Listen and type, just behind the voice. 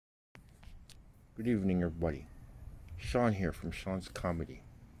Good evening, everybody. Sean here from Sean's Comedy.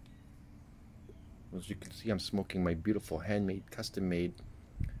 As you can see, I'm smoking my beautiful handmade, custom-made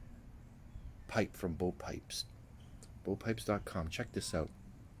pipe from BoPipes. BoPipes.com. Check this out.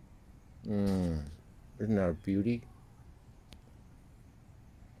 Isn't that a beauty?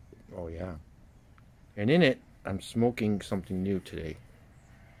 Oh yeah. And in it, I'm smoking something new today.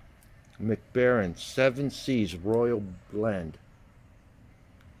 McBaron 7C's Royal Blend.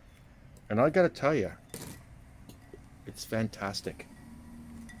 And I gotta tell you, it's fantastic.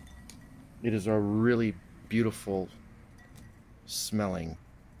 It is a really beautiful smelling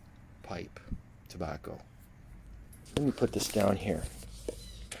pipe tobacco. Let me put this down here.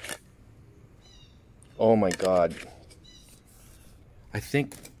 Oh my God. I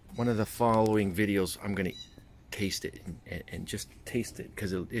think one of the following videos I'm gonna taste it and just taste it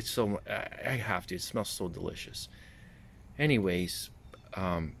because it's so, I have to, it smells so delicious. Anyways,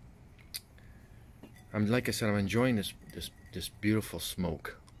 like I said, I'm enjoying this beautiful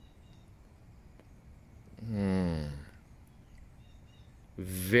smoke.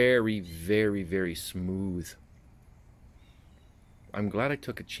 Very, very, very smooth. I'm glad I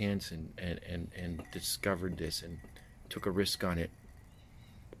took a chance and discovered this and took a risk on it.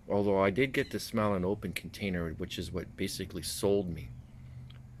 Although I did get to smell an open container, which is what basically sold me,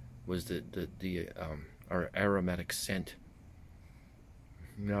 was our aromatic scent.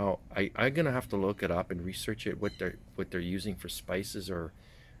 Now I'm gonna have to look it up and research it, what they're using for spices or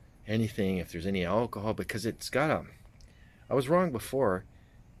anything, if there's any alcohol, because it's got I was wrong before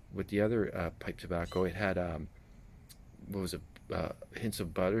with the other pipe tobacco. It had what was it, hints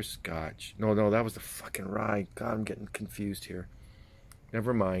of butterscotch. No, that was the fucking rye. God, I'm getting confused here.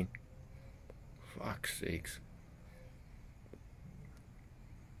 Never mind. Fuck's sakes.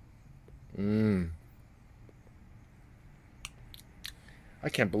 I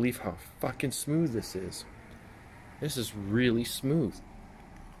can't believe how fucking smooth this is. This is really smooth.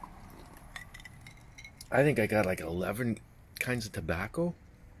 I think I got like 11 kinds of tobacco.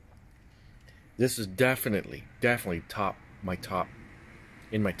 This is definitely in my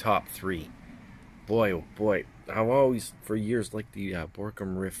top 3. Boy, oh boy. I've always, for years, liked the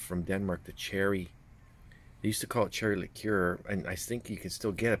Borkum Riff from Denmark, the cherry. They used to call it cherry liqueur, and I think you can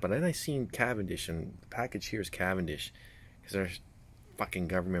still get it. But then I seen Cavendish, and the package here is Cavendish, because our fucking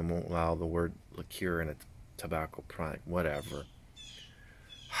government won't allow the word liqueur in a tobacco product. Whatever.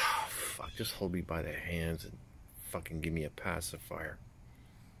 Fuck, just hold me by the hands and fucking give me a pacifier.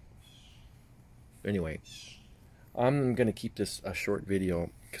 Anyway, I'm gonna keep this a short video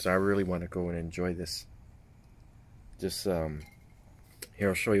because I really want to go and enjoy this. Here,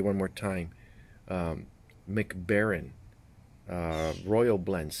 I'll show you one more time. McBaron Royal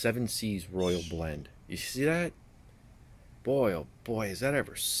Blend, 7C's Royal Blend. You see that? Boy, oh boy, is that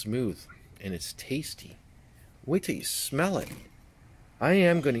ever smooth, and it's tasty. Wait till you smell it. I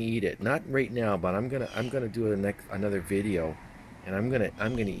am gonna eat it, not right now, but I'm gonna do another video, and I'm gonna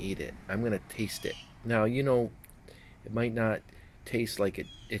eat it. I'm gonna taste it. Now, you know, it might not taste like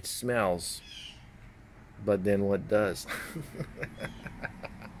it smells, but then what does?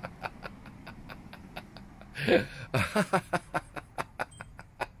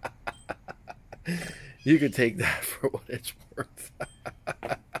 You could take that for what it's worth.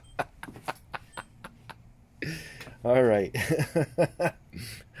 All right.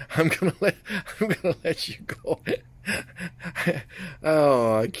 I'm gonna let you go.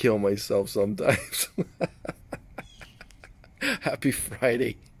 Oh, I kill myself sometimes. Happy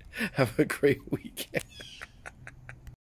Friday. Have a great weekend.